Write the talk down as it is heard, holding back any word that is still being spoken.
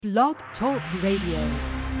Blog Talk Radio.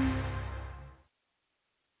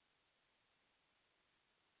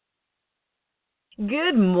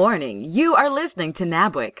 Good morning. You are listening to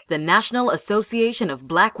NABWIC, the National Association of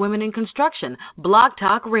Black Women in Construction Blog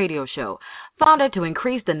Talk Radio Show, founded to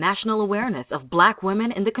increase the national awareness of Black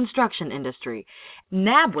women in the construction industry.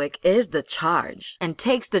 NABWIC is the charge and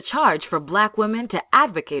takes the charge for Black women to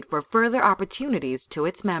advocate for further opportunities to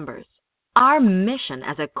its members. Our mission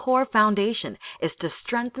as a core foundation is to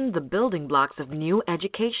strengthen the building blocks of new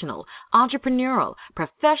educational, entrepreneurial,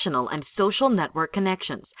 professional, and social network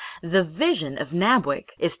connections. The vision of NABWIC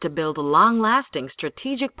is to build long-lasting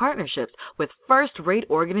strategic partnerships with first-rate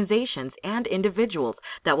organizations and individuals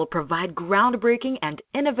that will provide groundbreaking and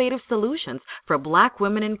innovative solutions for Black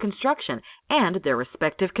women in construction and their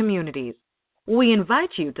respective communities. We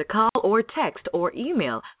invite you to call or text or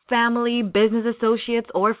email family, business associates,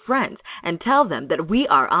 or friends and tell them that we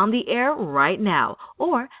are on the air right now,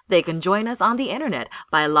 or they can join us on the internet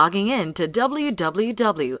by logging in to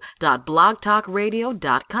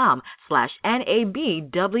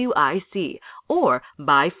www.blogtalkradio.com/NABWIC or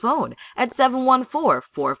by phone at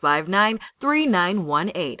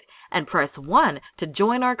 714-459-3918 and press 1 to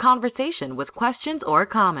join our conversation with questions or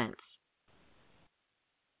comments.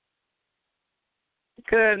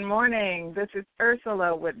 Good morning. This is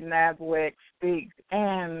Ursula with NABWIC Speaks,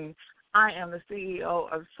 and I am the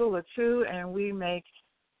CEO of Sula 2, and we make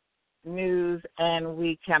news and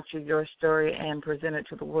we capture your story and present it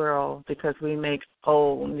to the world because we make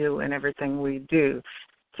old new in everything we do.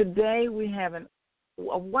 Today we have a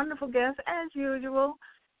wonderful guest, as usual,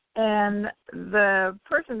 and the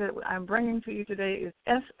person that I'm bringing to you today is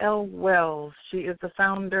S.L. Wells. She is the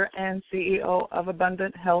founder and CEO of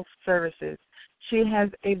Abundant Health Services. She has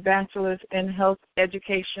a bachelor's in health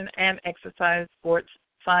education and exercise sports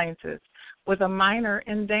sciences with a minor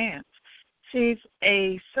in dance. She's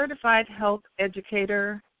a certified health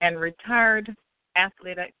educator and retired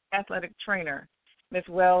athletic trainer. Ms.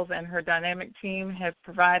 Wells and her dynamic team have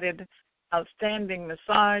provided outstanding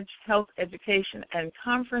massage, health education, and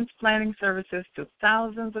conference planning services to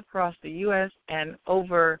thousands across the U.S. and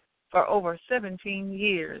for over 17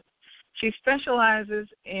 years. She specialized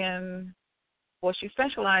in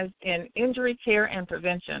injury care and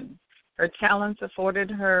prevention. Her talents afforded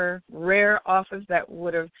her rare offers that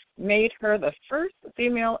would have made her the first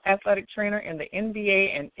female athletic trainer in the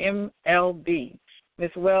NBA and MLB.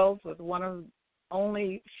 Ms. Wells was one of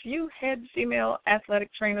only few head female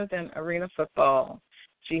athletic trainers in arena football.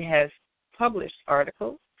 She has published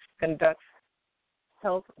articles, conducts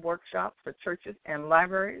health workshops for churches and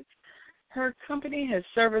libraries. Her company has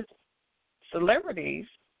serviced celebrities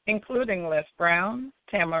including Les Brown,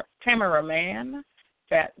 Tamela Mann,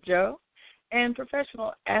 Fat Joe, and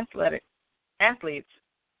professional athletes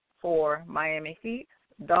for Miami Heat,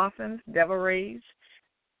 Dolphins, Devil Rays,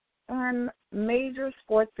 and major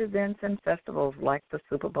sports events and festivals like the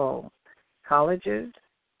Super Bowl, colleges,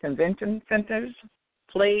 convention centers,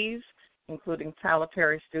 plays, including Tyler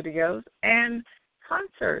Perry Studios, and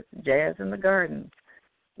concerts, Jazz in the Gardens,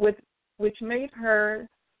 which made her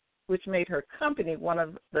company one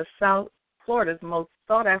of the South Florida's most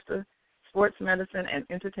sought-after sports medicine and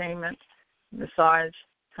entertainment massage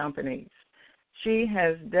companies. She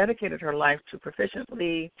has dedicated her life to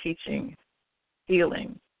proficiently teaching,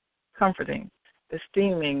 healing, comforting,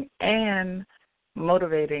 esteeming, and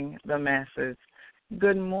motivating the masses.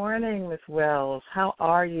 Good morning, Ms. Wells. How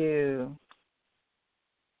are you?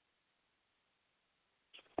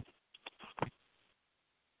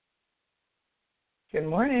 Good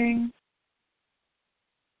morning.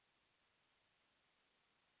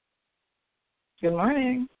 Good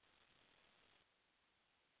morning.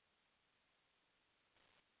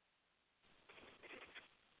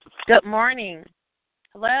 Good morning.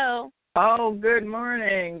 Hello. Oh, good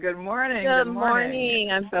morning. Good morning. Good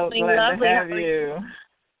morning. I'm so feeling glad lovely. to have you.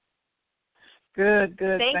 Good.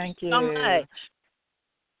 Thank you so much.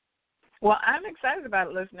 Well, I'm excited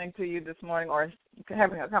about listening to you this morning or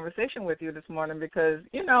having a conversation with you this morning because,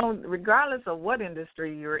 regardless of what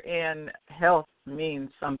industry you're in, health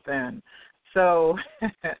means something. So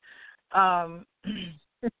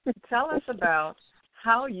tell us about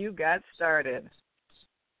how you got started.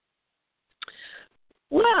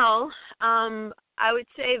 Well, I would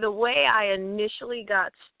say the way I initially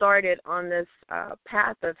got started on this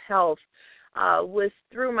path of health was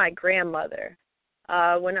through my grandmother.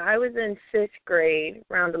 When I was in 5th grade,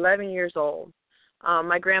 around 11 years old,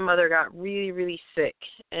 my grandmother got really, really sick,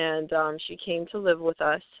 and she came to live with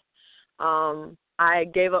us. I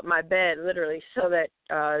gave up my bed literally so that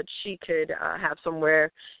she could have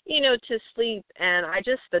somewhere, to sleep. And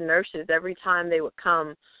the nurses, every time they would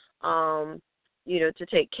come, to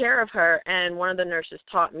take care of her. And one of the nurses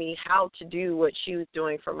taught me how to do what she was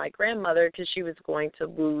doing for my grandmother because she was going to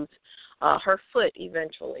lose her foot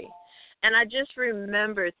eventually. And I just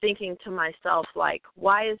remember thinking to myself, like,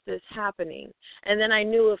 why is this happening? And then I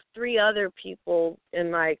knew of 3 other people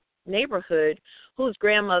in my neighborhood whose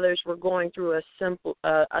grandmothers were going through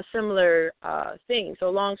a similar thing.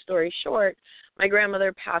 So long story short, my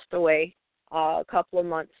grandmother passed away a couple of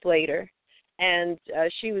months later, and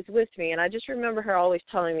she was with me. And I just remember her always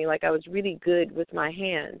telling me, like, I was really good with my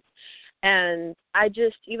hands. And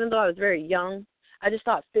even though I was very young, I just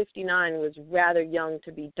thought 59 was rather young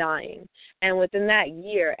to be dying. And within that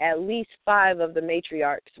year, at least 5 of the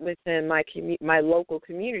matriarchs within my local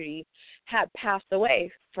community had passed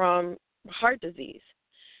away from heart disease.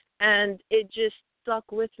 And it just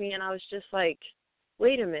stuck with me, and I was just like,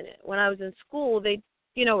 wait a minute. When I was in school, they,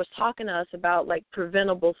 was talking to us about, like,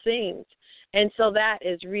 preventable things. And so that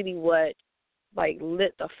is really what, like,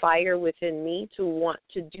 lit the fire within me to want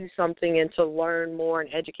to do something and to learn more and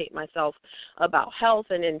educate myself about health,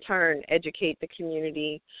 and in turn educate the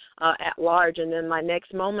community at large. And then my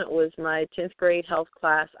next moment was my 10th grade health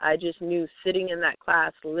class. I just knew, sitting in that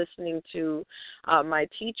class listening to my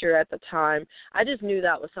teacher at the time, I just knew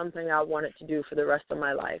that was something I wanted to do for the rest of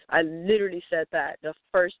my life. I literally said that the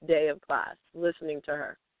first day of class, listening to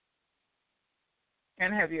her.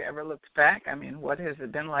 And have you ever looked back? I mean, what has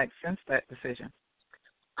it been like since that decision?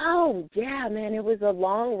 Oh, yeah, man, it was a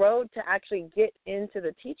long road to actually get into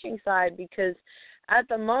the teaching side, because at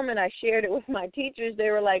the moment I shared it with my teachers, they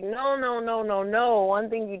were like, no. One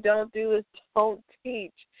thing you don't do is don't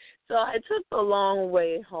teach. So I took the long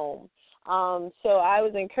way home. So I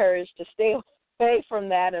was encouraged to stay away from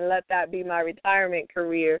that and let that be my retirement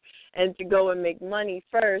career, and to go and make money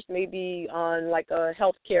first, maybe on like a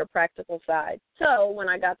healthcare practical side. So when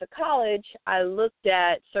I got to college, I looked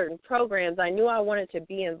at certain programs. I knew I wanted to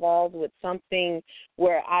be involved with something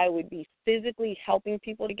where I would be physically helping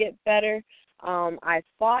people to get better. I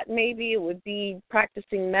thought maybe it would be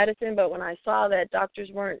practicing medicine, but when I saw that doctors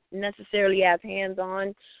weren't necessarily as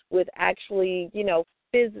hands-on with actually,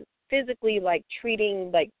 physically, like, treating,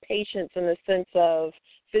 like, patients in the sense of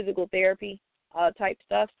physical therapy type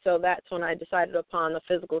stuff. So that's when I decided upon the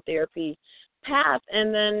physical therapy path.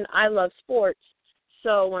 And then I love sports.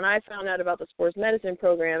 So when I found out about the sports medicine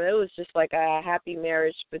program, it was just like a happy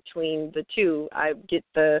marriage between the two. I get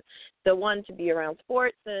the one to be around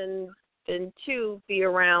sports, and then 2, be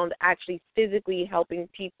around actually physically helping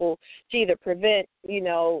people to either prevent,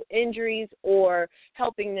 injuries, or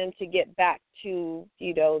helping them to get back to,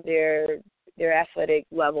 their athletic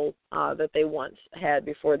level that they once had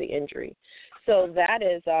before the injury. So that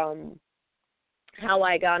is how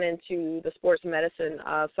I got into the sports medicine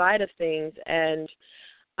side of things. And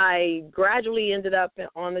I gradually ended up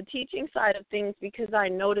on the teaching side of things because I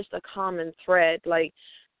noticed a common thread. Like,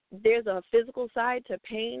 there's a physical side to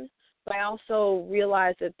pain, but I also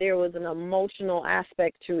realized that there was an emotional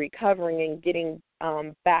aspect to recovering and getting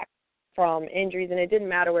back from injuries. And it didn't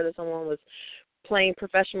matter whether someone was playing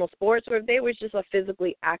professional sports or if they were just a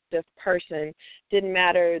physically active person. Didn't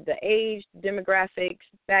matter the age, demographics,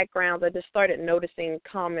 backgrounds. I just started noticing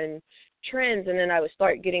common trends, and then I would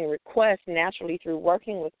start getting requests naturally through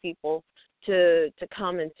working with people to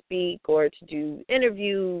come and speak or to do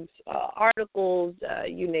interviews, articles,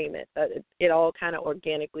 you name it. It all kind of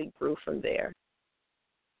organically grew from there.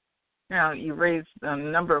 Now, you raised a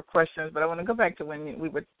number of questions, but I want to go back to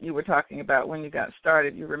when you were talking about when you got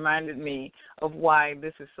started. You reminded me of why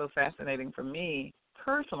this is so fascinating for me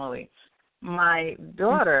personally. My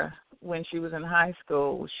daughter, when she was in high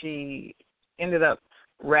school, she ended up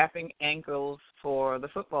wrapping ankles for the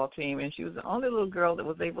football team, and she was the only little girl that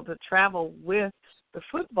was able to travel with the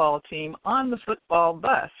football team on the football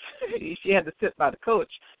bus. She had to sit by the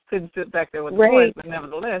coach, couldn't sit back there with the boys, but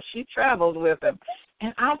nevertheless, she traveled with them.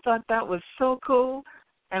 And I thought that was so cool,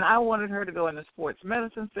 and I wanted her to go into sports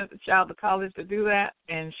medicine, sent the child to college to do that,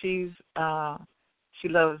 and she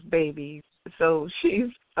loves babies. So she's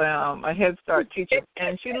a Head Start teacher,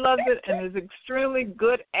 and she loves it and is extremely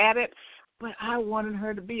good at it. But I wanted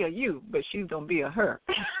her to be a you, but she's going to be a her.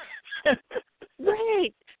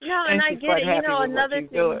 Right. No, and I get it. Another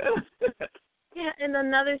thing. Yeah, and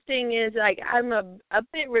another thing is, like, I'm a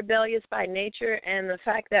bit rebellious by nature, and the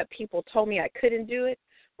fact that people told me I couldn't do it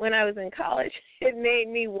when I was in college, it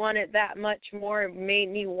made me want it that much more. It made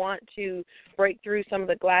me want to break through some of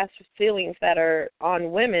the glass ceilings that are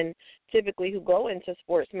on women typically who go into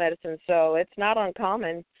sports medicine. So it's not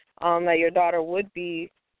uncommon that your daughter would be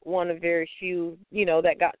one of very few,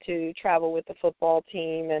 that got to travel with the football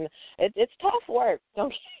team. And it's tough work,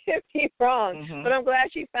 don't get me wrong, but I'm glad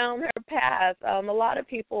she found her path. A lot of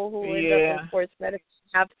people who end up in sports medicine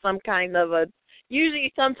have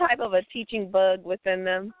usually some type of a teaching bug within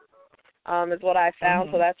them, is what I found.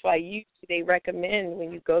 So that's why they recommend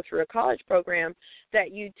when you go through a college program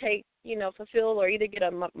that you take, fulfill or either get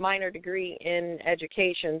a minor degree in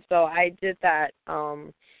education. So I did that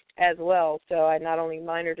as well. So I not only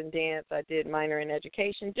minored in dance, I did minor in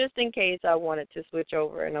education just in case I wanted to switch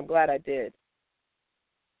over, and I'm glad I did.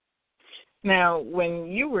 Now, when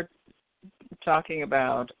you were talking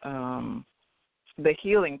about the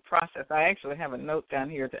healing process, I actually have a note down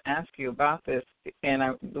here to ask you about this,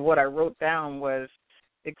 and what I wrote down was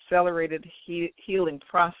accelerated healing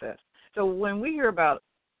process. So when we hear about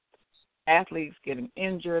athletes getting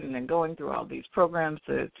injured and then going through all these programs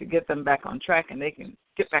to get them back on track and they can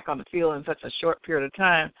get back on the field in such a short period of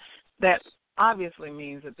time, that obviously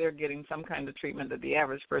means that they're getting some kind of treatment that the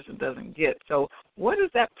average person doesn't get. So what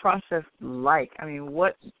is that process like? I mean,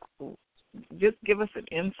 just give us an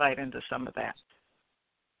insight into some of that.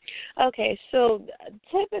 Okay, so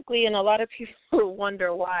typically, and a lot of people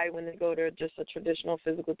wonder why when they go to just a traditional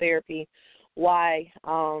physical therapy, why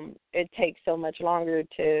it takes so much longer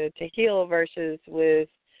to heal versus with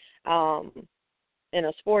in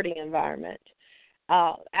a sporting environment.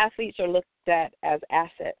 Athletes are looked at as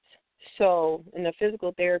assets. So in a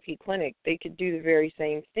physical therapy clinic, they could do the very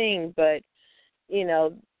same thing, but,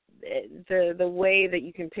 the way that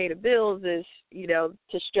you can pay the bills is,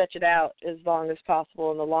 to stretch it out as long as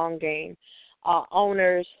possible in the long game.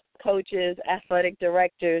 Owners, coaches, athletic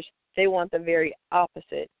directors, they want the very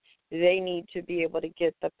opposite. They need to be able to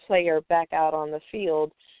get the player back out on the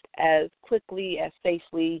field as quickly, as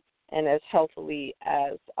safely, and as healthily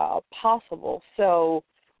as possible. So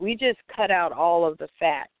we just cut out all of the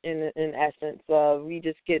fat in essence. We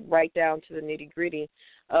just get right down to the nitty-gritty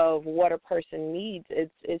of what a person needs.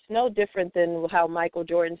 It's no different than how Michael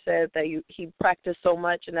Jordan said that he practiced so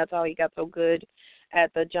much and that's how he got so good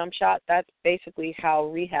at the jump shot. That's basically how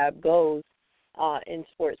rehab goes in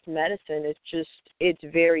sports medicine. It's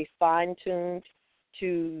very fine-tuned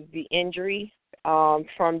to the injury,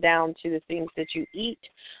 from down to the things that you eat.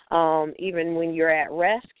 Even when you're at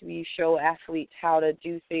rest, we show athletes how to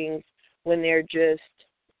do things when they're just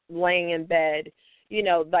laying in bed.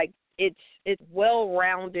 It's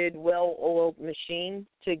well-rounded, well-oiled machine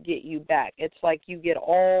to get you back. It's like you get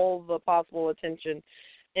all the possible attention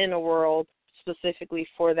in the world specifically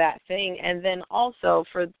for that thing. And then also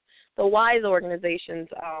for the WISE organizations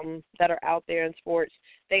that are out there in sports,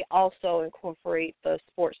 they also incorporate the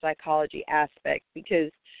sports psychology aspect, because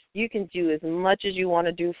you can do as much as you want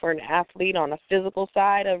to do for an athlete on a physical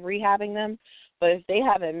side of rehabbing them, but if they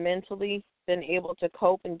haven't mentally been able to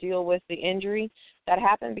cope and deal with the injury that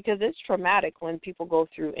happened, because it's traumatic when people go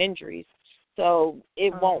through injuries. So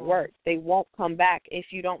it won't work. They won't come back if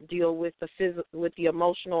you don't deal with the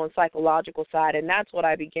emotional and psychological side. And that's what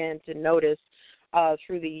I began to notice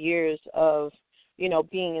through the years of,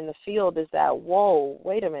 being in the field, is that, whoa,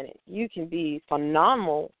 wait a minute, you can be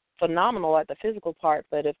phenomenal at the physical part,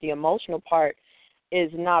 but if the emotional part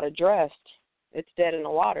is not addressed, it's dead in the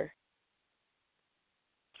water.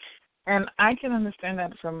 And I can understand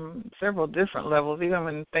that from several different levels. Even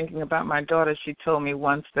when thinking about my daughter, she told me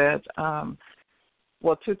once that,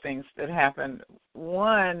 two things that happened.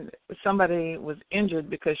 One, somebody was injured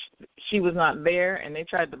because she was not there, and they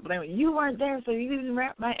tried to blame it. You weren't there, so you didn't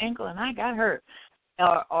wrap my ankle, and I got hurt.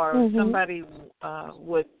 Or somebody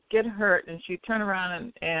would get hurt, and she'd turn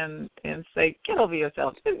around and say, get over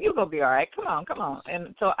yourself. You're going to be all right. Come on.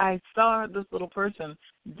 And so I saw this little person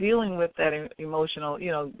dealing with that emotional,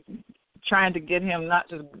 trying to get him not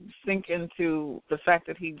to sink into the fact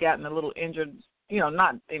that he'd gotten a little injured,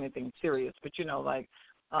 not anything serious, but,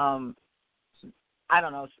 I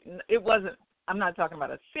don't know. It wasn't, I'm not talking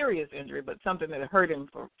about a serious injury, but something that hurt him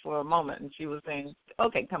for a moment. And she was saying,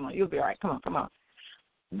 okay, come on, you'll be all right. Come on.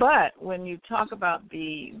 But when you talk about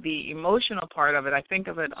the emotional part of it, I think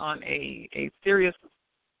of it on a serious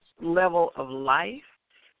level of life.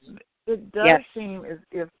 It does seem as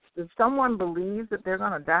if someone believes that they're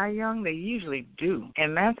going to die young, they usually do.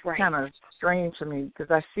 And that's kind of strange to me, because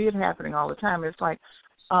I see it happening all the time. It's like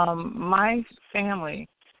my family,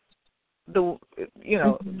 the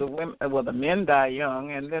women, the men die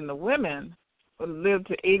young, and then the women live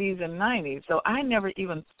to 80s and 90s. So I never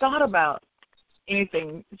even thought about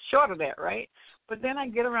anything short of that, right? But then I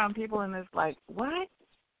get around people, and it's like, what?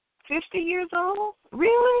 50 years old?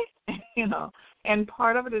 Really? And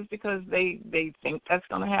part of it is because they think that's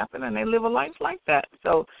going to happen, and they live a life like that.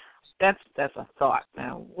 So that's a thought.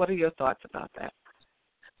 Now, what are your thoughts about that?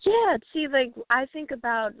 Yeah, see, like, I think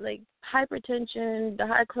about, like, hypertension, the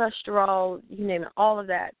high cholesterol, you name it, all of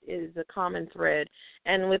that is a common thread.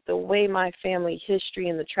 And with the way my family history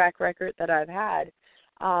and the track record that I've had,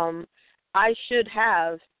 I should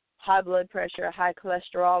have high blood pressure, high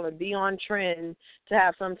cholesterol, and be on trend to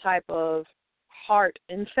have some type of heart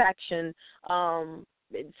infection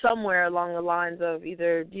somewhere along the lines of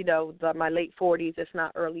either, my late 40s, if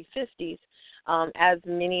not early 50s. As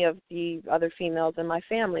many of the other females in my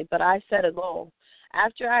family. But I set a goal.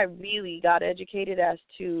 After I really got educated as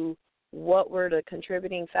to what were the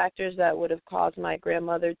contributing factors that would have caused my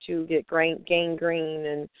grandmother to get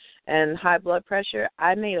gangrene and high blood pressure,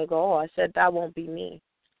 I made a goal. I said, that won't be me.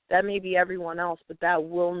 That may be everyone else, but that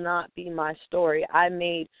will not be my story. I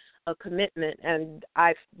made a commitment, and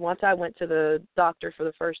once I went to the doctor for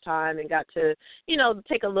the first time and got to,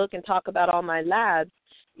 take a look and talk about all my labs,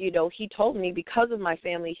 he told me because of my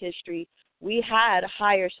family history, we had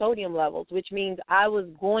higher sodium levels, which means I was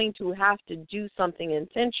going to have to do something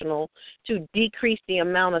intentional to decrease the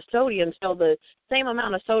amount of sodium. So the same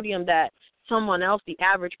amount of sodium that someone else, the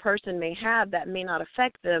average person, may have that may not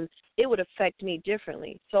affect them, it would affect me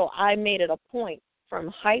differently. So I made it a point from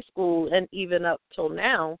high school and even up till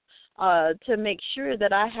now to make sure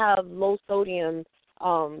that I have low sodium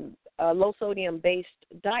based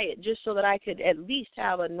diet, just so that I could at least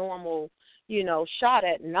have a normal, shot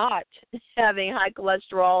at not having high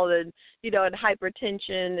cholesterol and, and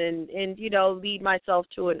hypertension and lead myself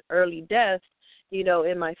to an early death,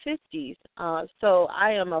 in my 50s. So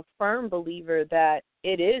I am a firm believer that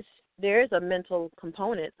there is a mental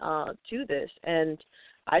component to this. And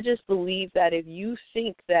I just believe that if you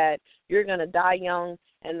think that you're going to die young,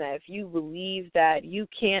 and that if you believe that you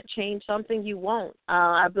can't change something, you won't.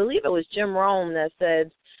 I believe it was Jim Rome that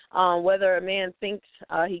said, whether a man thinks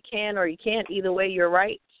he can or he can't, either way, you're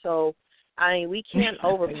right. So, we can't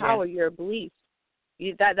overpower your beliefs.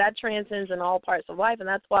 That transcends in all parts of life, and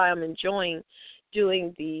that's why I'm enjoying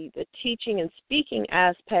doing the teaching and speaking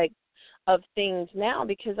aspect of things now,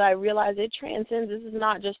 because I realize it transcends. This is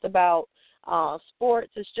not just about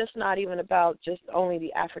sports. It's just not even about just only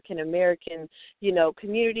the African American,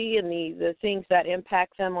 community and the things that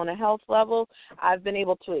impact them on a health level. I've been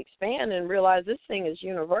able to expand and realize this thing is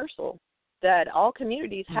universal, that all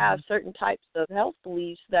communities have certain types of health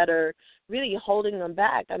beliefs that are really holding them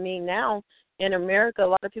back. I mean, now in America, a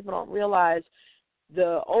lot of people don't realize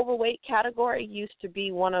the overweight category used to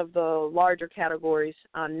be one of the larger categories.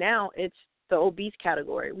 Now it's the obese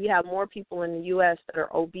category. We have more people in the U.S. that are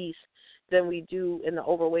obese than we do in the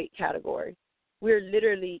overweight category. We're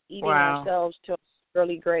literally eating ourselves to an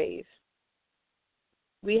early grave.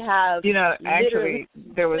 We have actually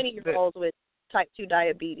there was 20-year-olds with type 2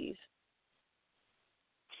 diabetes.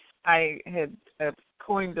 I had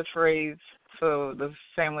coined the phrase for the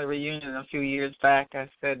family reunion a few years back. I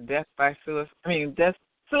said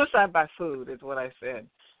suicide by food is what I said.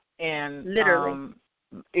 And literally.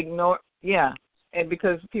 And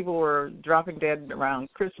because people were dropping dead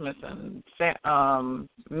around Christmas and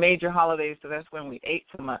major holidays, so that's when we ate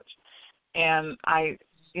so much. And I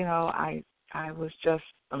was just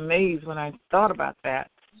amazed when I thought about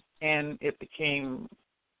that, and it became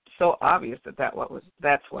so obvious that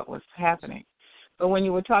that's what was happening. But when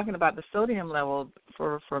you were talking about the sodium level,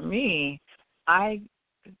 for me, I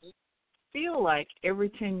feel like every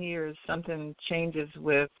 10 years something changes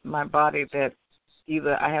with my body that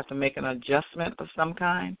either I have to make an adjustment of some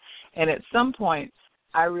kind, and at some point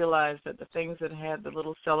I realized that the things that had the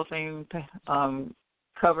little cellophane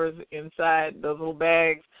covers inside those little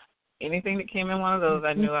bags, anything that came in one of those,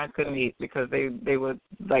 I knew I couldn't eat because they were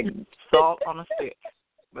like salt on a stick.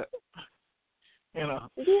 But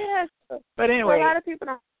Yes. But anyway, a lot of people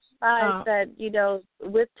don't realize that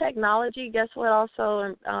with technology, guess what?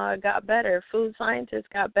 Also got better. Food scientists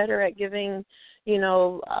got better at giving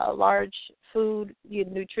large food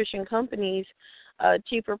nutrition companies a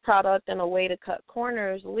cheaper product and a way to cut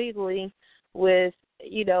corners legally with,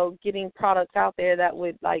 getting products out there that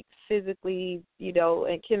would like physically,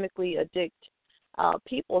 and chemically addict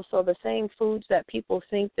people. So the same foods that people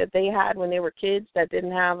think that they had when they were kids that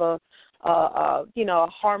didn't have a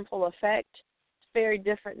harmful effect, it's very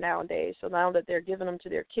different nowadays. So now that they're giving them to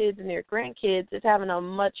their kids and their grandkids, it's having a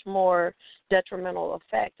much more detrimental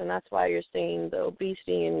effect, and that's why you're seeing the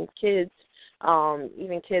obesity in kids,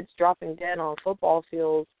 even kids dropping dead on football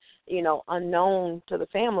fields, unknown to the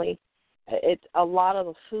family. It's a lot of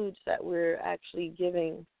the foods that we're actually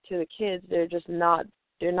giving to the kids, they're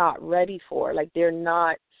not ready for. Like we are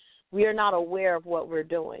not aware of what we're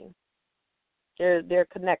doing. They're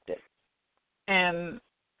connected. And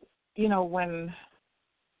when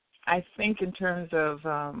I think in terms of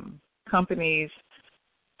companies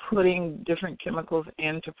putting different chemicals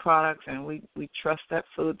into products, and we trust that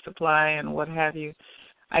food supply and what have you,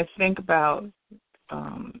 I think about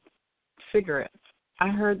cigarettes. I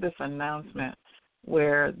heard this announcement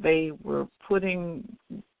where they were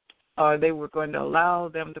they were going to allow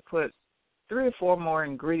them to put 3 or 4 more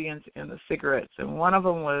ingredients in the cigarettes, and one of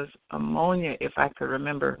them was ammonia, if I could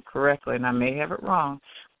remember correctly, and I may have it wrong,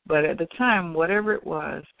 but at the time, whatever it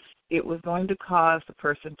was going to cause the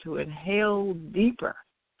person to inhale deeper.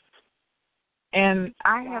 And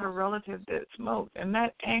I had a relative that smoked, and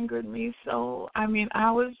that angered me so. I mean, I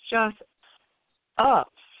was just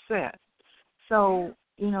upset. So,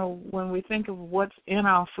 when we think of what's in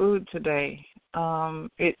our food today,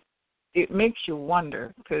 it makes you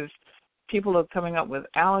wonder, because people are coming up with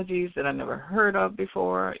allergies that I never heard of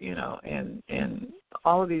before, and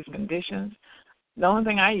all of these conditions. The only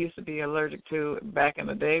thing I used to be allergic to back in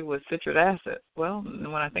the day was citric acid. Well,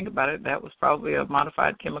 when I think about it, that was probably a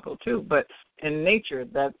modified chemical too, but in nature,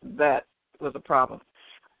 that was a problem.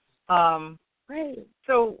 Right.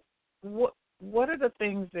 So what are the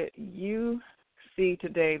things that you see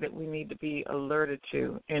today that we need to be alerted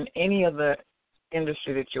to in any of the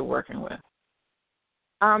industry that you're working with?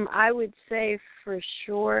 I would say for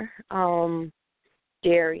sure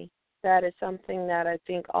dairy. That is something that I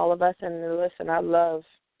think all of us, and listen, I love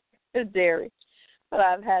dairy, but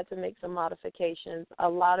I've had to make some modifications. A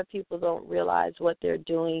lot of people don't realize what they're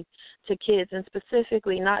doing to kids, and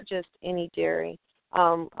specifically not just any dairy.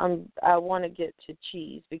 I want to get to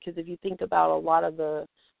cheese, because if you think about a lot of the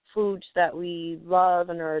foods that we love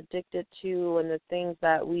and are addicted to, and the things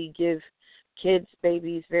that we give kids,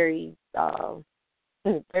 babies, very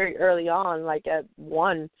very early on, like at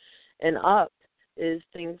 1 and up, is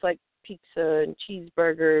things like pizza and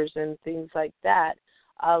cheeseburgers and things like that.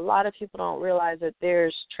 A lot of people don't realize that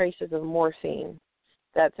there's traces of morphine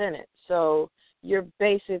that's in it. So you're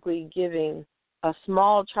basically giving a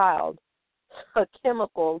small child a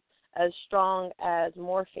chemical as strong as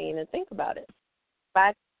morphine. And think about it.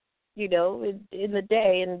 Back, in the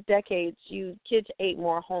day and decades, kids ate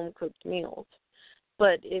more home-cooked meals.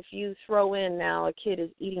 But if you throw in now a kid is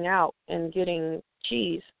eating out and getting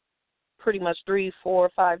cheese pretty much 3, 4,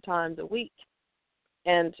 5 times a week.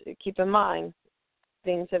 And keep in mind,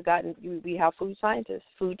 things have gotten, we have food scientists,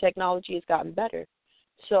 food technology has gotten better.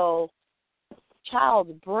 So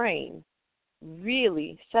child's brain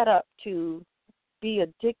really set up to be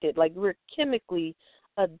addicted, like we're chemically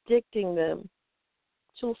addicting them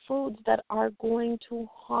to foods that are going to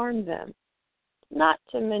harm them. Not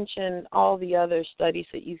to mention all the other studies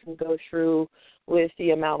that you can go through with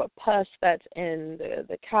the amount of pus that's in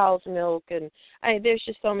the cow's milk. And there's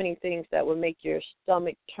just so many things that would make your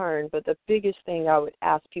stomach turn. But the biggest thing I would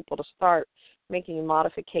ask people to start making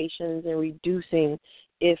modifications and reducing,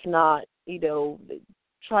 if not,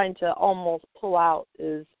 trying to almost pull out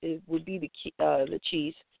would be the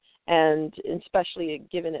cheese, and especially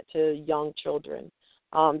giving it to young children,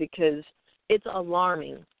 because it's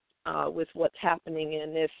alarming. With what's happening,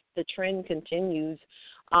 and if the trend continues,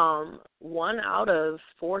 1 out of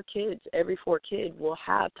 4 kids, every 4 kids will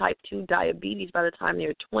have type 2 diabetes by the time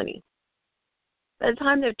they're 20. By the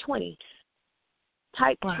time they're 20,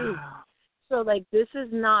 type 2. So, this is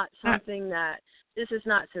not something this is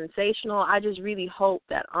not sensational. I just really hope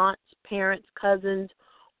that aunts, parents, cousins,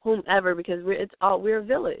 whomever, because we're a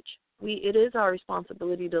village. It is our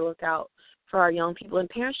responsibility to look out for our young people, and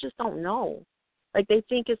parents just don't know. They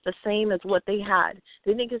think it's the same as what they had.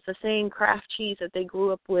 They think it's the same Kraft cheese that they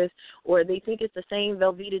grew up with, or they think it's the same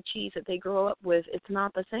Velveeta cheese that they grew up with. It's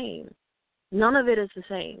not the same. None of it is the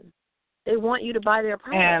same. They want you to buy their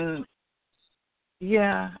product.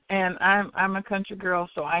 And I'm a country girl,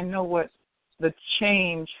 so I know what the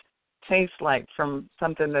change tastes like from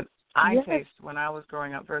something that I tasted when I was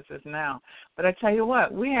growing up versus now. But I tell you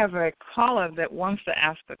what, we have a caller that wants to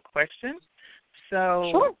ask a question. So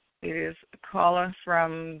sure. It is a caller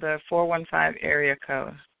from the 415 area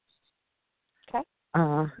code. Okay.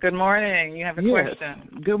 Good morning. You have a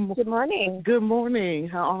question. Good morning. Good morning.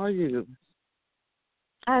 How are you?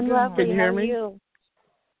 I'm lovely. Can you hear me? You?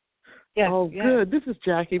 Yes. Good. This is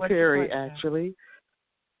Jackie What's Perry, actually.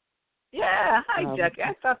 Yeah. Hi, Jackie.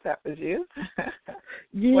 I thought that was you.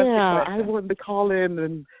 Yeah, I wanted to call in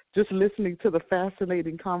and just listening to the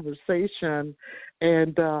fascinating conversation.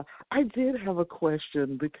 And I did have a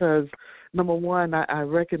question because, number one, I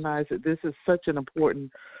recognize that this is such an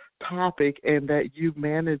important topic and that you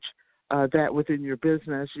manage that within your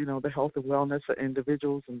business, the health and wellness of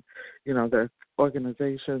individuals and, their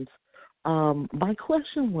organizations. My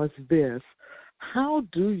question was this. how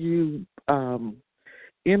do you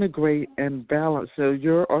integrate and balance? So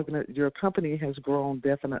your company has grown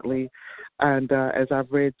definitely, and as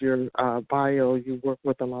I've read your bio, you work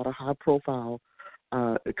with a lot of high-profile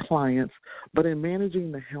clients. But in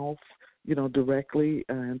managing the health, directly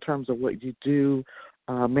in terms of what you do,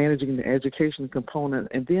 managing the education component,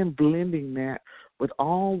 and then blending that with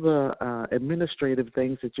all the administrative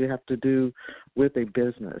things that you have to do with a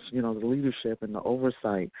business, the leadership and the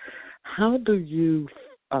oversight. How do you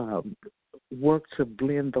work to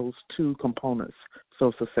blend those two components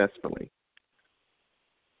so successfully?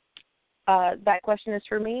 That question is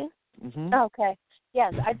for me? Mm-hmm. Okay.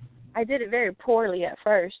 Yes, I did it very poorly at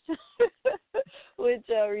first, which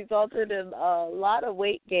resulted in a lot of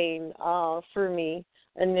weight gain for me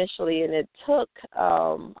initially, and it took,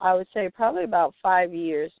 I would say, probably about 5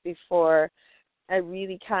 years before I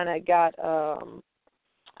really kind of got,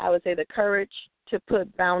 I would say, the courage to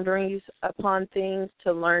put boundaries upon things,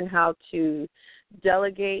 to learn how to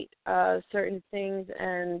delegate certain things,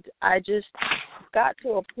 and I just got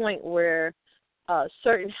to a point where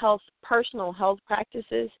certain personal health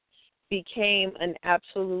practices became an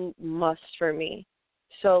absolute must for me.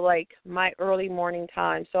 So like my early morning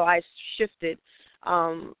time, so I shifted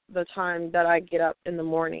the time that I get up in the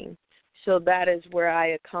morning. So that is where I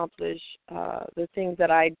accomplish the things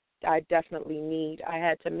that I definitely need. I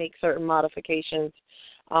had to make certain modifications,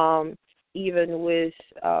 even with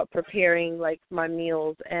preparing like my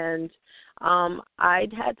meals, and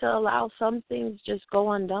I'd had to allow some things just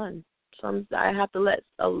go undone. I have to let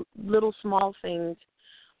little small things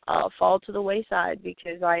fall to the wayside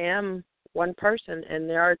because I am one person and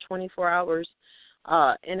there are 24 hours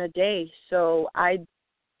in a day. So I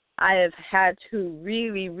have had to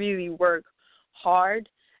really, really work hard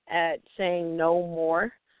at saying no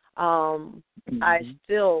more. I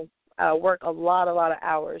still work a lot of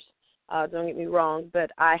hours, don't get me wrong,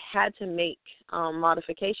 but I had to make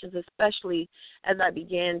modifications, especially as I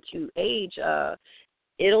began to age.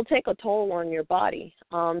 It'll take a toll on your body.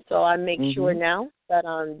 So I make sure now that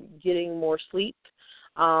I'm getting more sleep.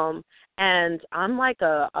 And I'm like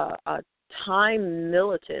a time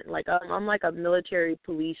militant. Like I'm like a military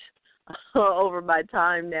police over my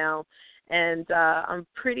time now. And I'm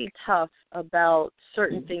pretty tough about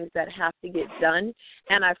certain things that have to get done,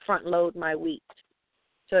 and I front load my week.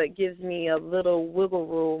 So it gives me a little wiggle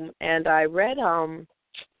room. And I read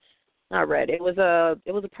it was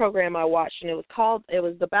a program I watched, and it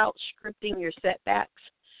was about scripting your setbacks.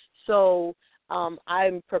 So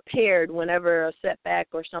I'm prepared whenever a setback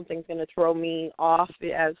or something's going to throw me off,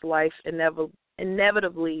 as life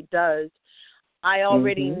inevitably does. I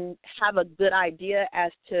already have a good idea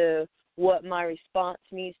as to what my response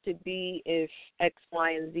needs to be if X,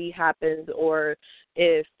 Y, and Z happens, or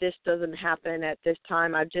if this doesn't happen at this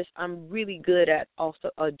time. I'm really good at also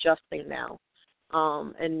adjusting now,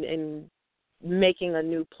 and making a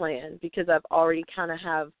new plan, because I've already kind of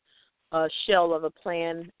have a shell of a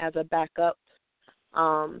plan as a backup.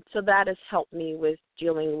 So that has helped me with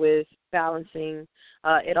dealing with balancing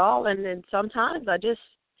it all. And then sometimes I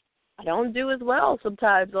don't do as well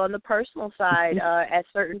sometimes on the personal side at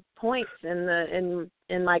certain points in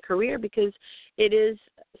my career, because it is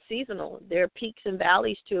seasonal. There are peaks and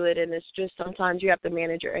valleys to it, and it's just sometimes you have to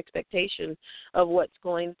manage your expectation of what's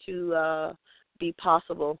going to be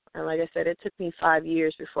possible. And like I said, it took me 5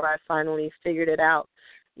 years before I finally figured it out.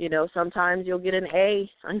 Sometimes you'll get an A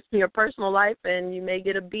in your personal life and you may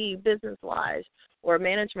get a B business-wise or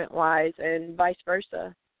management-wise, and vice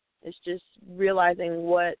versa. It's just realizing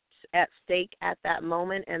what's at stake at that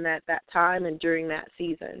moment and at that time and during that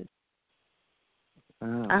season.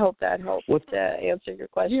 I hope that helps to answer your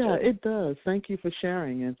question. Yeah, it does. Thank you for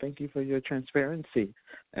sharing, and thank you for your transparency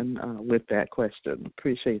and with that question.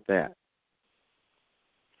 Appreciate that.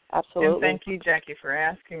 Absolutely. And thank you, Jackie, for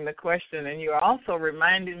asking the question. And you also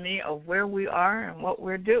reminded me of where we are and what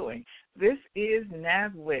we're doing. This is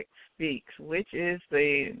NABWIC Speaks, which is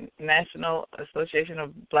the National Association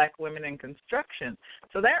of Black Women in Construction.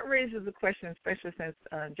 So that raises a question, especially since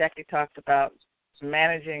Jackie talked about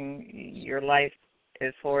managing your life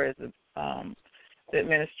as far as the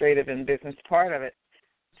administrative and business part of it.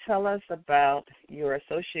 Tell us about your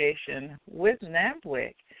association with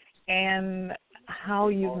NABWIC and how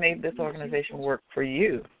you've made this organization work for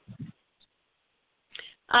you.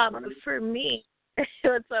 For me,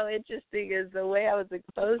 what's so interesting is the way I was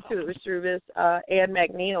exposed to it was through Miss Ann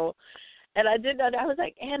McNeil. And I did not. I was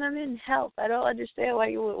like, Ann, I'm in health. I don't understand why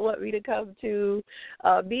you would want me to come to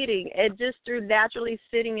a meeting. And just through naturally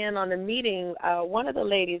sitting in on a meeting, one of the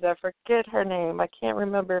ladies, I forget her name. I can't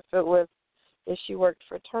remember if it was if she worked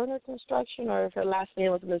for Turner Construction or if her last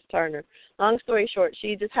name was Miss Turner. Long story short,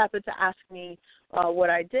 she just happened to ask me what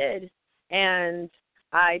I did, and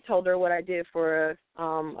I told her what I did for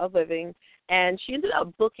a living, and she ended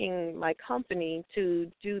up booking my company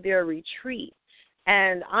to do their retreat.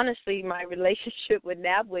 And honestly, my relationship with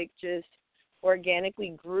NABWIC just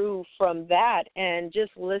organically grew from that, and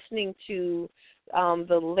just listening to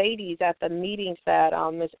the ladies at the meetings that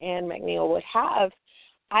Ms. Ann McNeil would have,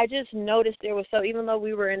 I just noticed there was, so even though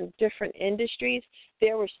we were in different industries,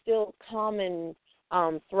 there were still common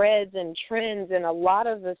threads and trends, and a lot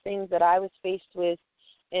of the things that I was faced with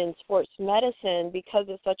in sports medicine, because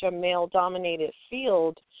it's such a male-dominated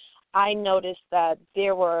field, I noticed that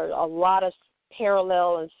there were a lot of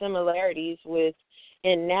parallel and similarities in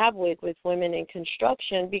NABWIC with women in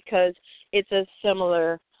construction, because it's a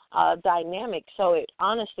similar dynamic. So it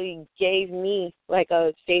honestly gave me like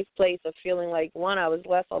a safe place of feeling like, one, I was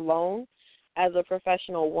less alone as a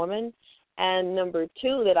professional woman, and number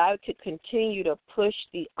two, that I could continue to push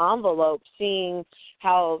the envelope, seeing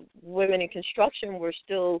how women in construction were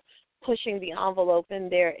still pushing the envelope in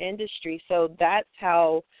their industry. So that's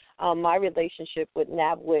how my relationship with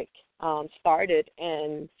NABWIC started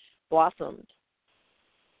and blossomed.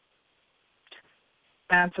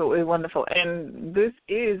 Absolutely wonderful. And this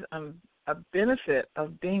is a benefit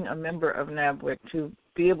of being a member of NABWIC, to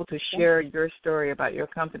be able to share your story about your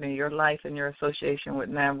company, your life, and your association with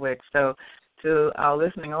NABWIC. So to our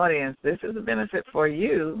listening audience, this is a benefit for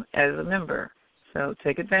you as a member. So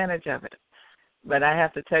take advantage of it. But I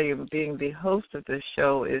have to tell you, being the host of this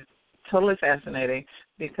show is totally fascinating,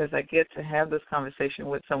 because I get to have this conversation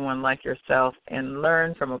with someone like yourself and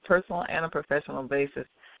learn from a personal and a professional basis.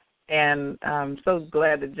 And I'm so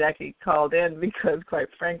glad that Jackie called in, because, quite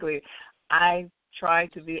frankly, I try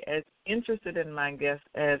to be as interested in my guests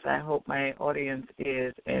as I hope my audience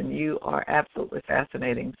is, and you are absolutely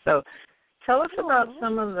fascinating. So tell us about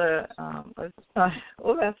some of the,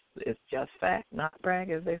 it's just fact, not brag,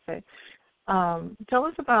 as they say. Tell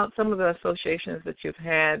us about some of the associations that you've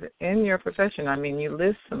had in your profession. I mean, you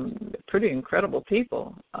list some pretty incredible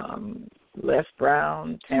people, Les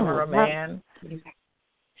Brown, Tamela Mann.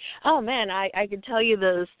 Oh, man, I could tell you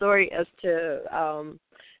the story as to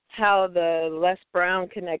how the Les Brown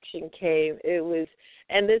connection came. It was,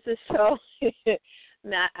 and this is so,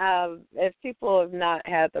 not, if people have not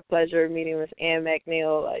had the pleasure of meeting Miss Ann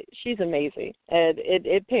McNeil, she's amazing, and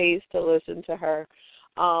it pays to listen to her.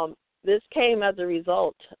 This came as a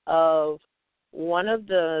result of one of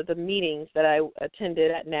the meetings that I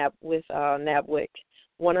attended at NABWIC.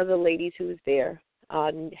 One of the ladies who was there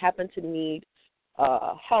happened to need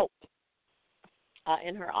help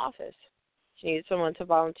in her office. She needed someone to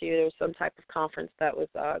volunteer. There was some type of conference that was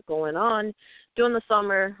going on during the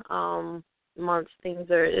summer months.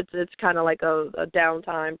 It's kind of like a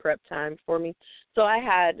downtime, prep time for me. So I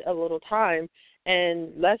had a little time,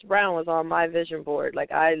 and Les Brown was on my vision board.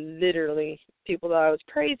 Like, I literally, people thought I was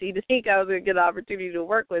crazy to think I was going to get an opportunity to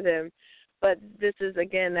work with him. But this is,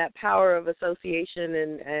 again, that power of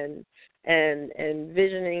association and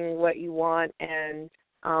visioning what you want, and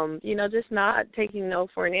just not taking no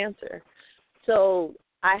for an answer. So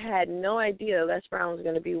I had no idea Les Brown was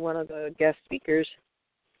going to be one of the guest speakers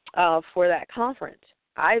for that conference.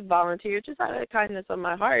 I volunteered just out of the kindness of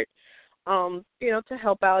my heart, to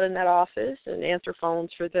help out in that office and answer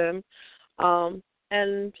phones for them.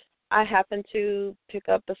 And I happened to pick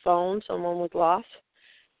up the phone. Someone was lost.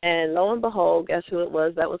 And lo and behold, guess who it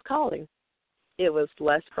was that was calling? It was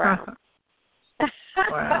Les Brown.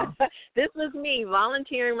 Wow. This was me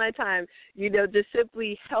volunteering my time, just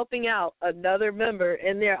simply helping out another member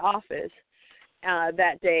in their office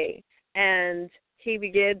that day. And he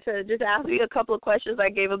began to just ask me a couple of questions. I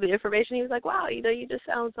gave him the information. He was like, wow, you just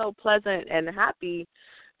sound so pleasant and happy.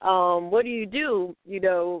 What do you do,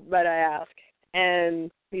 but I asked. And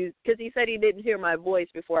because he said he didn't hear my voice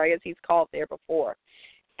before. I guess he's called there before.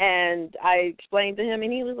 And I explained to him,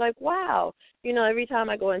 and he was like, wow, every time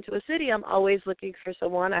I go into a city, I'm always looking for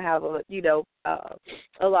someone. I have, a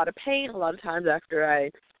lot of pain. A lot of times after I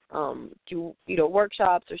do,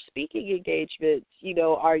 workshops or speaking engagements,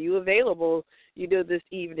 are you available, this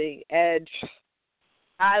evening? And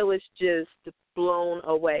I was just blown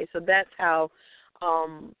away. So that's how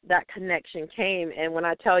that connection came. And when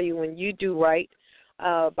I tell you, when you do right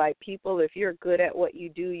by people, if you're good at what you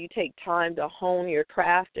do, you take time to hone your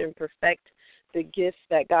craft and perfect the gifts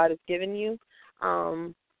that God has given you,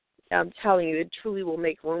 I'm telling you, it truly will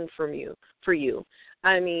make room for you.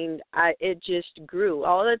 I mean, it just grew.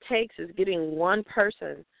 All it takes is getting one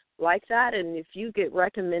person like that, and if you get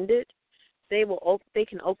recommended, they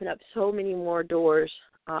can open up so many more doors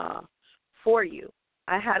for you.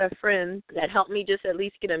 I had a friend that helped me just at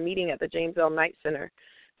least get a meeting at the James L. Knight Center,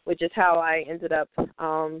 which is how I ended up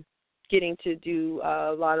getting to do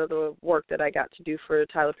a lot of the work that I got to do for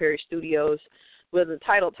Tyler Perry Studios, with the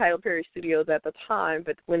title Tyler Perry Studios at the time,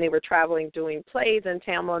 but when they were traveling doing plays, and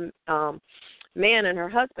Tamela Mann and her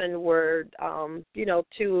husband were,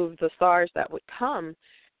 two of the stars that would come.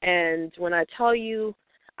 And when I tell you,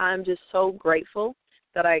 I'm just so grateful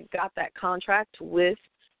that I got that contract with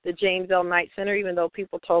the James L. Knight Center, even though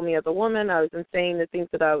people told me as a woman I was insane to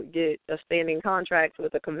think that I would get a standing contract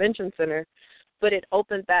with a convention center. But it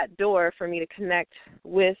opened that door for me to connect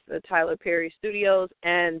with the Tyler Perry Studios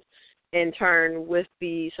and, in turn, with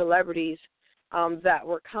the celebrities that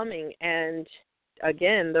were coming. And,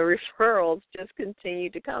 again, the referrals just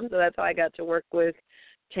continued to come. So that's how I got to work with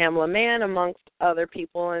Tamela Mann, amongst other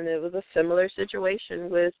people. And it was a similar situation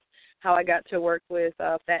with how I got to work with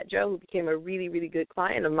Fat Joe, who became a really, really good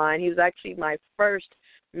client of mine. He was actually my first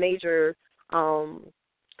major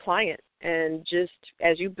client. And just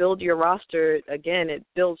as you build your roster, again, it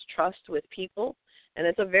builds trust with people. And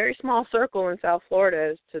it's a very small circle in South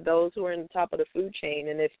Florida as to those who are in the top of the food chain.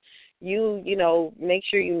 And if you, make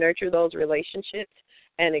sure you nurture those relationships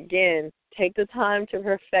and, again, take the time to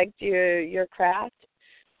perfect your craft,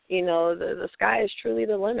 the sky is truly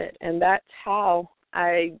the limit. And that's how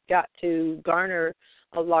I got to garner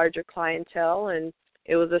a larger clientele. And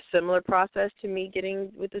it was a similar process to me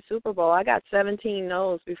getting with the Super Bowl. I got 17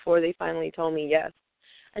 no's before they finally told me yes.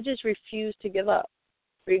 I just refused to give up,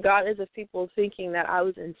 regardless of people thinking that I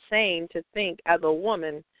was insane to think as a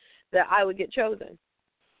woman that I would get chosen.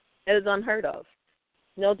 It was unheard of.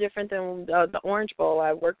 No different than the Orange Bowl.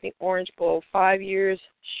 I worked the Orange Bowl 5 years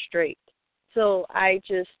straight. So I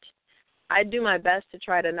do my best to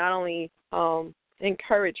try to not only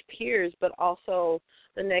encourage peers, but also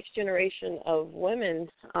the next generation of women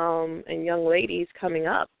and young ladies coming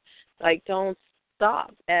up. Like, don't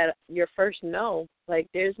stop at your first no. Like,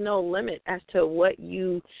 there's no limit as to what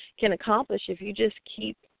you can accomplish if you just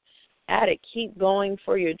keep at it, keep going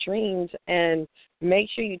for your dreams, and make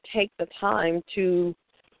sure you take the time to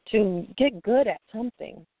get good at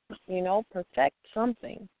something, perfect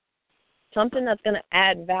something that's going to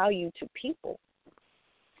add value to people.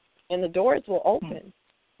 And the doors will open.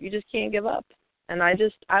 You just can't give up. And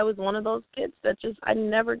I was one of those kids that I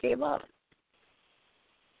never gave up.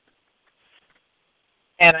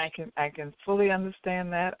 And I can fully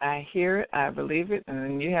understand that. I hear it, I believe it, and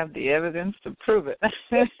then you have the evidence to prove it.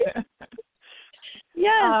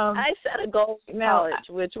 Yes, I set a goal in college,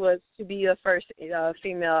 which was to be the first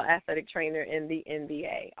female athletic trainer in the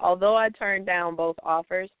NBA. Although I turned down both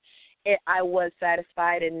offers, I was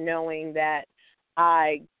satisfied in knowing that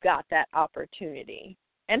I got that opportunity.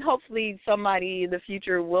 And hopefully somebody in the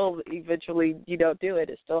future will eventually, do it.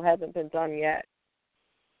 It still hasn't been done yet.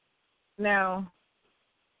 Now,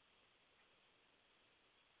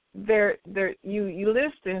 you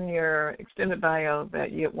list in your extended bio that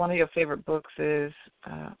one of your favorite books is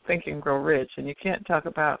Think and Grow Rich, and you can't talk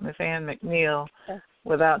about Miss Ann McNeil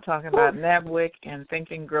without talking about NABWIC and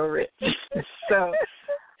Think and Grow Rich. So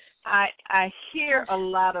I hear a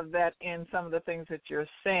lot of that in some of the things that you're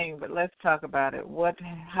saying, but let's talk about it.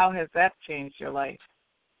 How has that changed your life?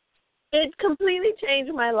 It completely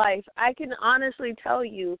changed my life. I can honestly tell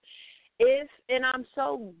you, and I'm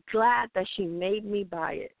so glad that she made me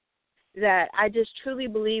buy it, that I just truly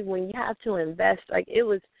believe when you have to invest, like it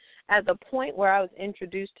was at the point where I was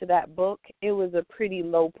introduced to that book, it was a pretty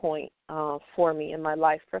low point for me in my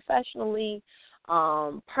life professionally.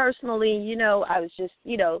 Personally, I was just,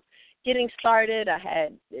 getting started. I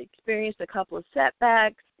had experienced a couple of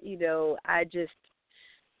setbacks. I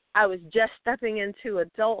was just stepping into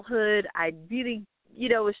adulthood. I really,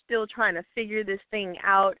 was still trying to figure this thing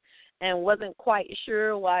out and wasn't quite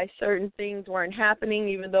sure why certain things weren't happening,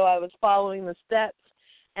 even though I was following the steps.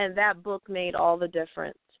 And that book made all the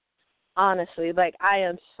difference. Honestly, I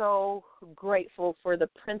am so grateful for the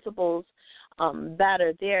principles that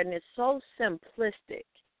are there, and it's so simplistic.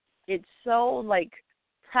 It's so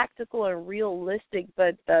practical and realistic,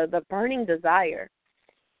 but the burning desire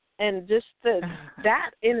and just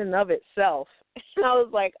that in and of itself. And I was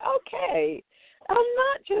like, okay, I'm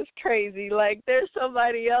not just crazy. There's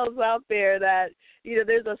somebody else out there that,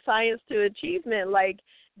 there's a science to achievement.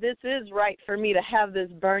 This is right for me to have this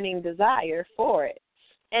burning desire for it.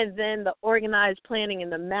 And then the organized planning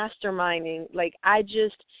and the masterminding, I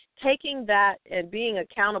just taking that and being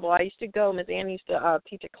accountable. I used to go, Ms. Ann used to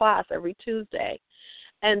teach a class every Tuesday.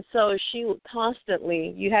 And so she would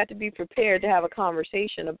constantly, you had to be prepared to have a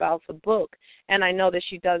conversation about the book. And I know that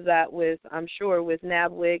she does that with, I'm sure, with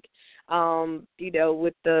NABWIC,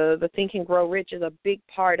 With the Think and Grow Rich is a big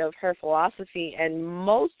part of her philosophy. And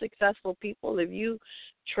most successful people, if you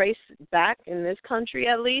trace back in this country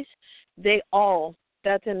at least,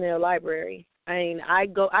 that's in their library. I mean,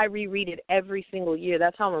 I reread it every single year.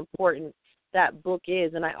 That's how important that book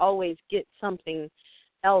is, and I always get something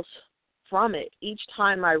else from it. Each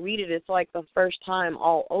time I read it, it's like the first time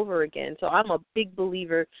all over again. So I'm a big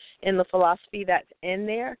believer in the philosophy that's in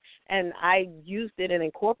there, and I used it and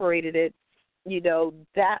incorporated it,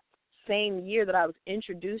 that same year that I was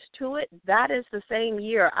introduced to it. That is the same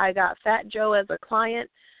year I got Fat Joe as a client,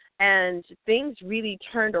 and things really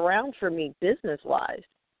turned around for me business-wise.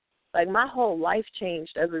 Like, my whole life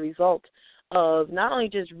changed as a result of not only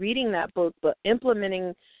just reading that book, but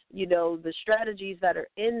implementing, the strategies that are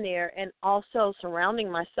in there, and also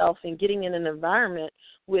surrounding myself and getting in an environment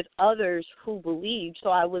with others who believed. So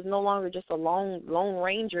I was no longer just a lone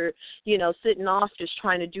ranger, sitting off just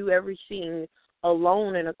trying to do everything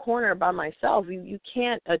alone in a corner by myself. You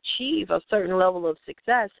can't achieve a certain level of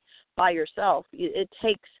success by yourself. It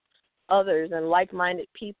takes others and like-minded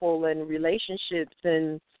people and relationships,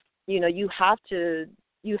 and you can't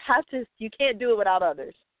do it without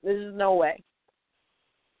others. There's no way.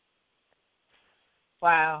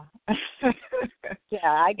 Wow. Yeah,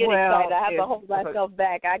 I get excited. I have to hold myself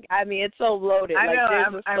back. I mean, it's so loaded. I know,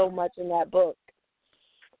 there's so much in that book.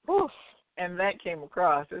 Whew. And that came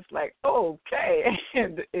across. It's like, okay,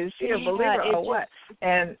 is she a believer or what?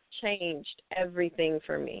 And changed everything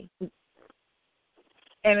for me.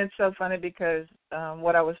 And it's so funny because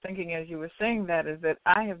what I was thinking as you were saying that is that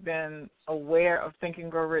I have been aware of Think and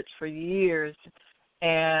Grow Rich for years,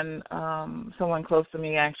 and someone close to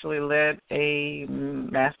me actually led a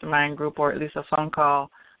mastermind group, or at least a phone call,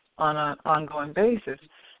 on an ongoing basis.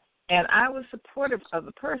 And I was supportive of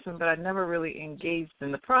the person, but I never really engaged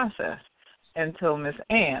in the process until Miss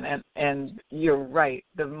Ann. And you're right.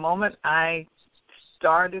 The moment I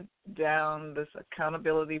started down this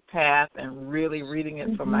accountability path and really reading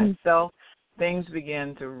it for myself, things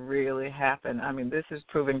began to really happen. I mean, this is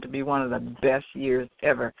proving to be one of the best years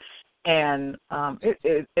ever. And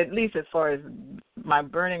it, at least as far as my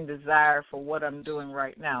burning desire for what I'm doing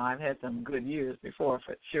right now, I've had some good years before,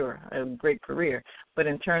 for sure, a great career. But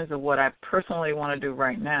in terms of what I personally want to do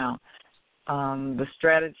right now, the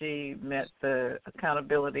strategy met the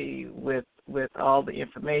accountability with all the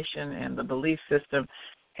information and the belief system,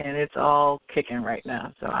 and it's all kicking right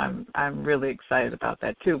now. So I'm really excited about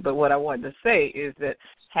that too. But what I wanted to say is that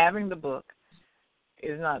having the book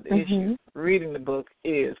is not the issue. Reading the book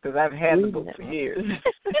is, because I've had the book for years.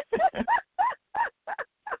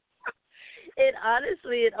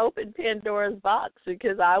 It opened Pandora's box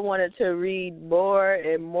because I wanted to read more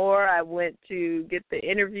and more. I went to get the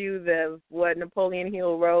interview of what Napoleon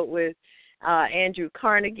Hill wrote with Andrew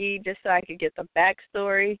Carnegie, just so I could get the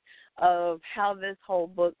backstory of how this whole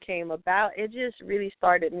book came about. It just really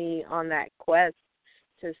started me on that quest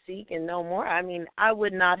to seek and know more. I mean, I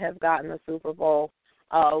would not have gotten the Super Bowl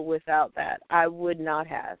without that. I would not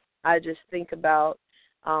have. I just think about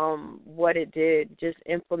what it did, just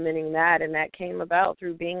implementing that, and that came about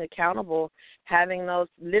through being accountable, having those,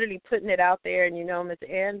 literally putting it out there. And, Ms.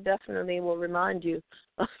 Ann definitely will remind you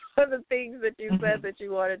of the things that you said that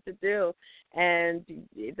you wanted to do. And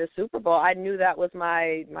the Super Bowl, I knew that was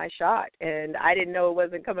my shot, and I didn't know it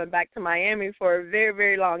wasn't coming back to Miami for a very,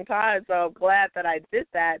 very long time, so I'm glad that I did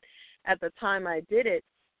that at the time I did it.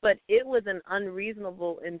 But it was an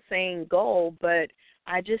unreasonable, insane goal. But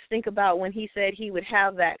I just think about when he said he would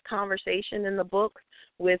have that conversation in the book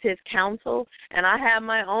with his counsel, and I have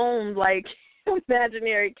my own,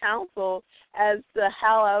 imaginary counsel as to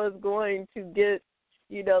how I was going to get,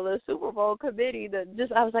 the Super Bowl committee.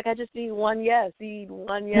 I was like, I just need one yes,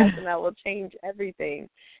 and that will change everything.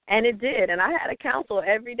 And it did. And I had a counsel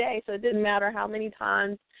every day, so it didn't matter how many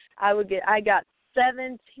times I got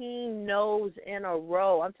 17 no's in a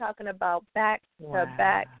row. I'm talking about back to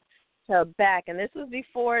back to back. And this was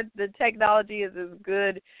before the technology is as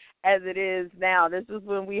good as it is now. This was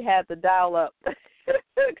when we had the dial-up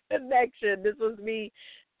connection. This was me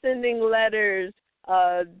sending letters,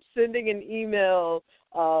 sending an email,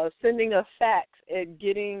 sending a fax, and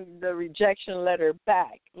getting the rejection letter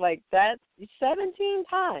back. Like that 17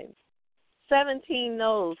 times, 17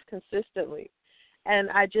 no's consistently.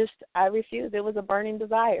 And I refused. It was a burning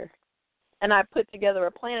desire. And I put together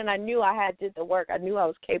a plan, and I knew I did the work. I knew I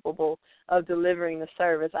was capable of delivering the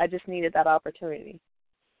service. I just needed that opportunity.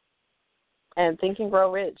 And Think and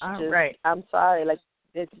Grow Rich. Right. I'm sorry.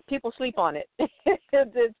 People sleep on it.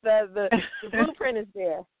 The blueprint is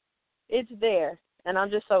there. It's there. And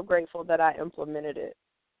I'm just so grateful that I implemented it.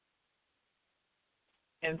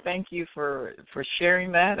 and thank you for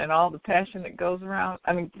sharing that and all the passion that goes around.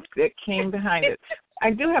 That came behind it.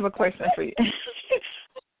 I do have a question for you.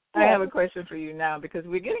 I have a question for you now because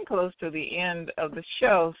we're getting close to the end of the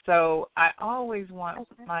show. So I always want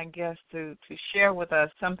my guests to share with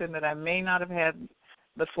us something that I may not have had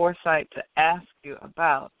the foresight to ask you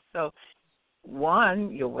about. So,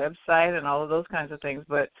 one, your website and all of those kinds of things,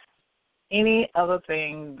 but any other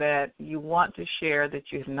thing that you want to share that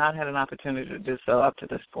you have not had an opportunity to do so up to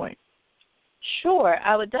this point? Sure.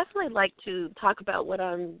 I would definitely like to talk about what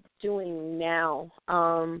I'm doing now.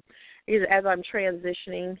 As I'm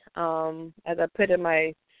transitioning, as I put in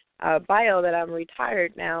my bio that I'm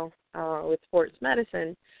retired now with sports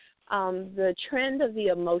medicine, the trend of the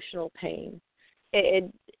emotional pain,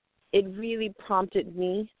 it really prompted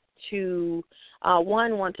me to,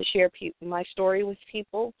 one, want to share my story with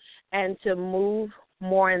people and to move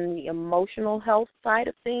more in the emotional health side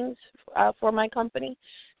of things for my company.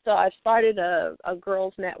 So I started a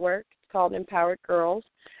girls network called Empowered Girls,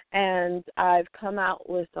 and I've come out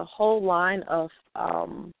with a whole line of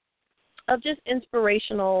just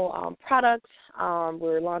inspirational products.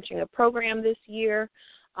 We're launching a program this year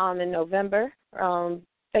in November,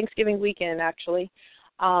 Thanksgiving weekend actually.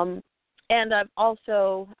 And I've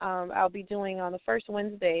also, I'll be doing on the first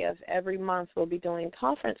Wednesday of every month, we'll be doing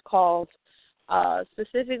conference calls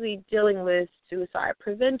specifically dealing with suicide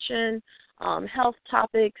prevention, health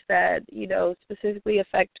topics that, specifically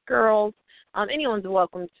affect girls. Anyone's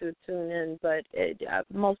welcome to tune in, but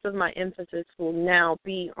most of my emphasis will now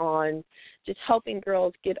be on just helping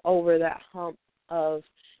girls get over that hump of,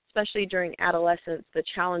 especially during adolescence, the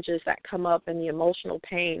challenges that come up and the emotional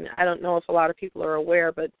pain. I don't know if a lot of people are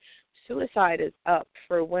aware, but suicide is up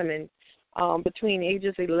for women between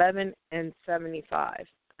ages 11 and 75.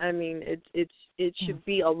 I mean, it should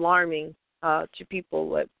be alarming to people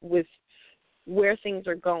with where things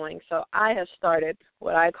are going. So I have started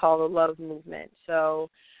what I call the love movement. So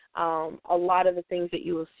a lot of the things that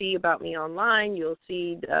you will see about me online, you'll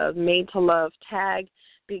see the Made to Love tag,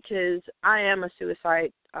 because I am a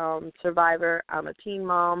suicide survivor. I'm a teen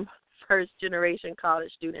mom, first-generation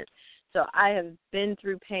college student. So I have been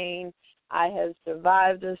through pain. I have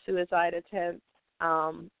survived a suicide attempt.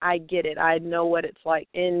 I get it. I know what it's like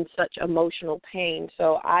in such emotional pain.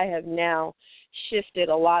 So I have now shifted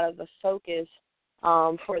a lot of the focus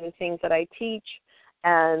for the things that I teach,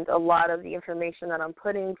 and a lot of the information that I'm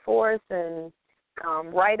putting forth and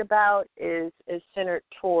write about is centered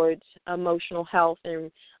towards emotional health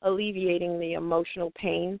and alleviating the emotional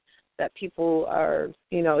pain that people are,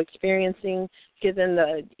 experiencing, because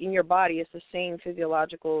in your body it's the same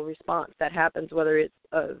physiological response that happens, whether it's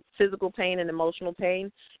physical pain and emotional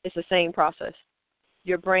pain. It's the same process.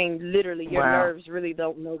 Your brain, literally, your nerves really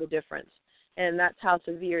don't know the difference, and that's how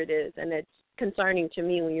severe it is. And it's concerning to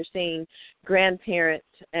me when you're seeing grandparents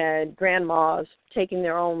and grandmas taking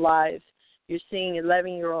their own lives. You're seeing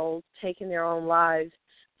 11-year-olds taking their own lives.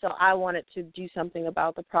 So I wanted to do something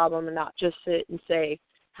about the problem and not just sit and say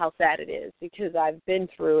how sad it is, because I've been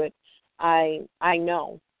through it. I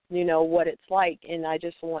know, what it's like, and I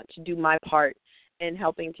just want to do my part in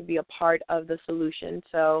helping to be a part of the solution.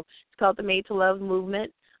 So it's called the Made to Love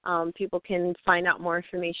movement. People can find out more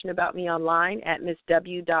information about me online at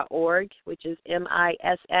missw.org, which is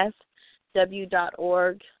MISSW.org.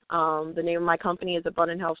 The name of my company is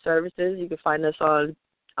Abundant Health Services. You can find us on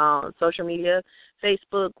social media,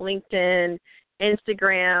 Facebook, LinkedIn,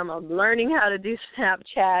 Instagram. I'm learning how to do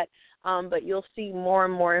Snapchat, but you'll see more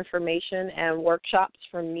and more information and workshops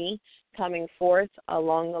from me coming forth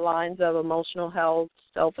along the lines of emotional health,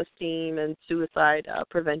 self-esteem, and suicide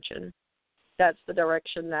prevention. That's the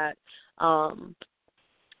direction that I'm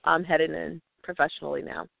headed in professionally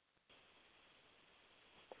now.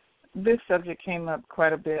 This subject came up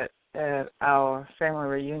quite a bit at our family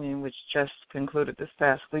reunion, which just concluded this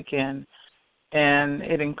past weekend, and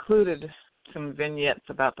it included some vignettes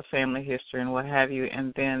about the family history and what have you,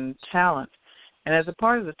 and then talent. And as a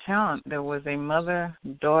part of the talent, there was a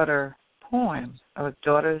mother-daughter poem, a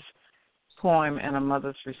daughter's poem and a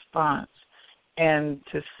mother's response. And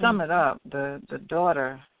to sum it up, the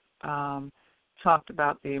daughter talked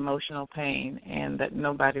about the emotional pain and that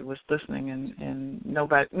nobody was listening, and no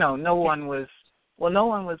one was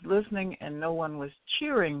listening, and no one was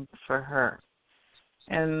cheering for her.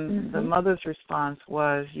 And the mother's response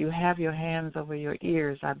was, "You have your hands over your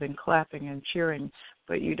ears. I've been clapping and cheering,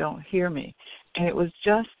 but you don't hear me." And it was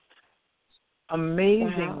just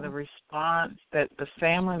amazing, the response that the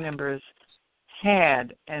family members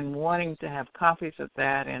had, and wanting to have copies of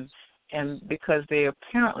that and and because they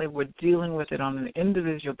apparently were dealing with it on an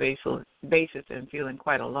individual basis and feeling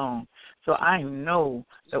quite alone. So I know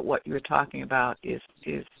that what you're talking about is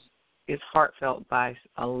heartfelt by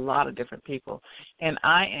a lot of different people. And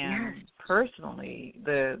I am personally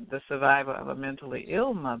the survivor of a mentally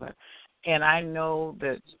ill mother. And I know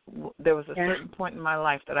that there was a certain point in my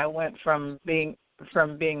life that I went from being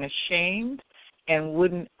ashamed and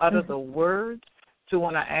wouldn't utter the words to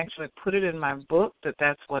when I actually put it in my book that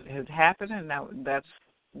that's what had happened and that's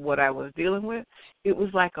what I was dealing with. It was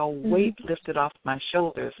like a weight lifted off my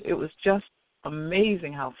shoulders. It was just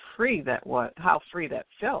amazing how free that was, how free that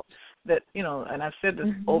felt. That, you know, and I've said this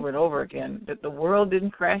over and over again, that the world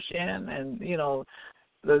didn't crash in and, you know,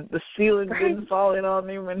 the ceiling didn't fall in on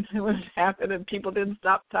me when it happened and people didn't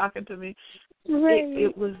stop talking to me. Right.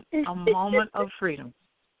 It was a moment of freedom.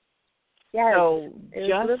 Yes, so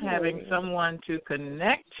just having someone to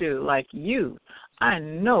connect to like you, I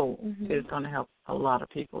know is going to help a lot of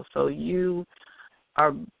people. So you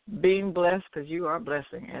are being blessed because you are a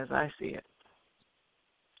blessing as I see it.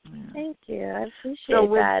 Yeah. Thank you. I appreciate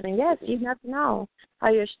that. And, yes, you never know how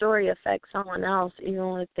your story affects someone else,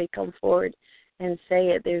 even if they come forward and say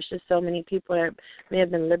it. There's just so many people that may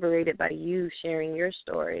have been liberated by you sharing your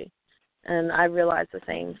story. And I realize the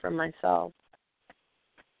same for myself.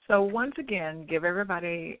 So once again, give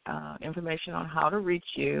everybody information on how to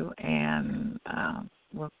reach you, and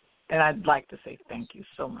I'd like to say thank you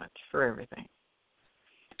so much for everything.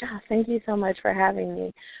 Oh, thank you so much for having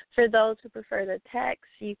me. For those who prefer to text,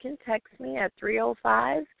 you can text me at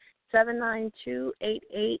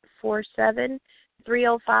 305-792-8847,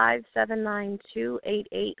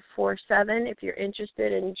 305-792-8847. If you're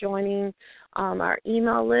interested in joining our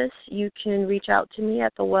email list, you can reach out to me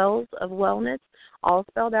at the Wells of Wellness, all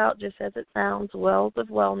spelled out just as it sounds, Wells of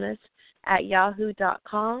Wellness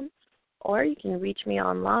 @yahoo.com, or you can reach me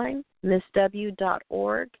online,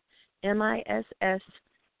 missw.org,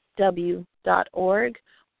 missw.org,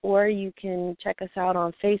 or you can check us out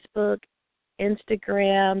on Facebook,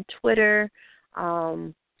 Instagram, Twitter.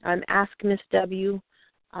 I'm Ask Miss W,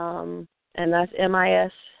 and that's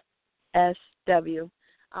MISSW.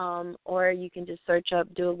 Or you can just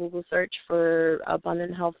do a Google search for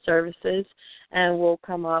Abundant Health Services, and we'll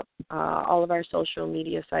come up. All of our social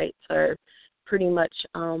media sites are pretty much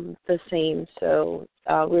the same. So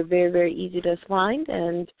we're very, very easy to find,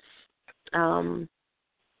 and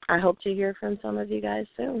I hope to hear from some of you guys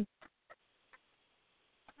soon.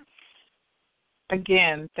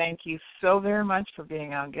 Again, thank you so very much for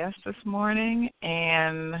being our guest this morning.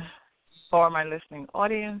 And for my listening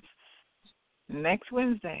audience, next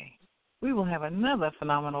Wednesday, we will have another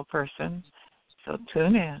phenomenal person. So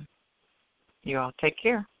tune in. You all take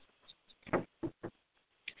care.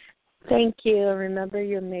 Thank you. Remember,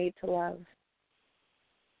 you're made to love.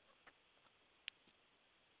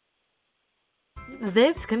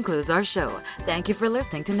 This concludes our show. Thank you for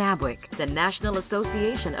listening to NABWIC, the National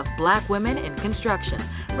Association of Black Women in Construction.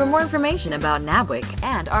 For more information about NABWIC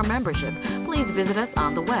and our membership, please visit us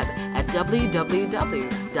on the web at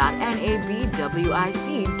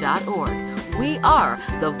www.nabwic.org. We are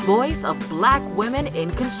the voice of Black women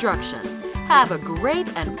in construction. Have a great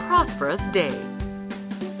and prosperous day.